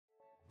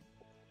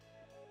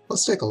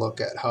Let's take a look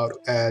at how to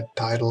add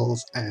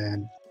titles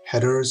and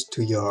headers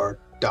to your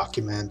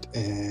document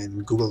in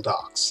Google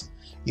Docs.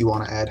 You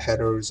want to add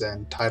headers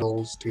and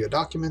titles to your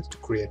document to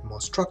create more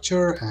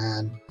structure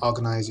and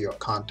organize your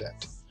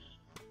content.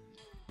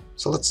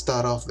 So let's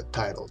start off with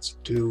titles.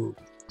 To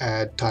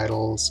add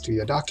titles to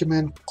your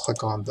document,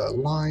 click on the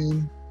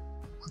line,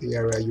 the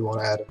area you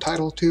want to add a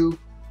title to,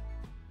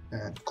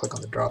 and click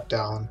on the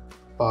drop-down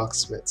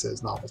box where it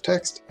says normal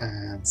text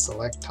and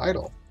select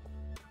title.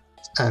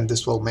 And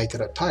this will make it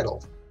a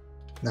title.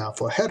 Now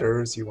for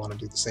headers, you want to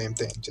do the same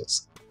thing.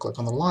 Just click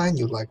on the line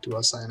you'd like to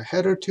assign a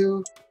header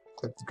to,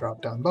 click the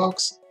drop-down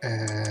box,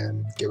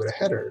 and give it a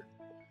header.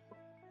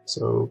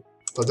 So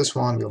for this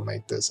one, we'll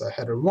make this a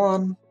header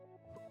 1.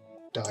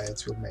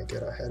 Diets, we'll make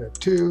it a header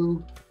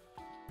 2.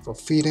 For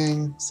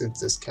feeding, since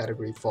this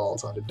category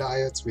falls under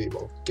diets, we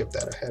will give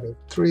that a header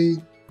 3.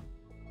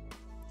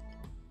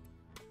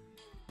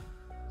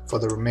 For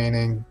the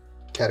remaining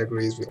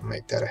categories, we'll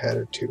make that a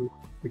header 2.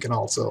 We can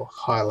also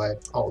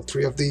highlight all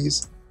 3 of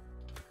these.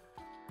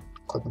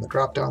 Click on the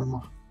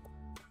drop-down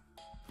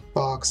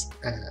box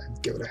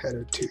and give it a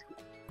header 2.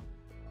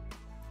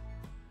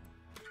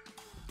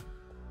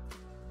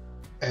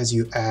 As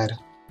you add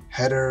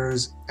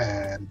headers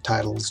and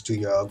titles to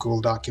your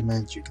Google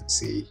document, you can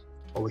see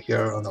over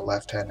here on the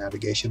left-hand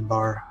navigation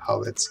bar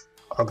how it's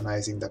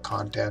organizing the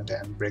content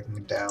and breaking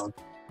it down,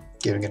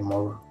 giving it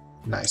more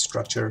nice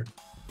structure.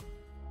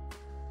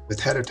 With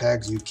header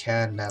tags, you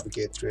can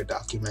navigate through a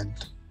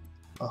document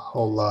a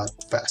whole lot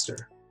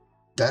faster.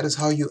 That is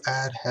how you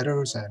add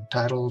headers and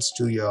titles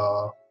to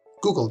your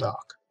Google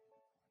Doc.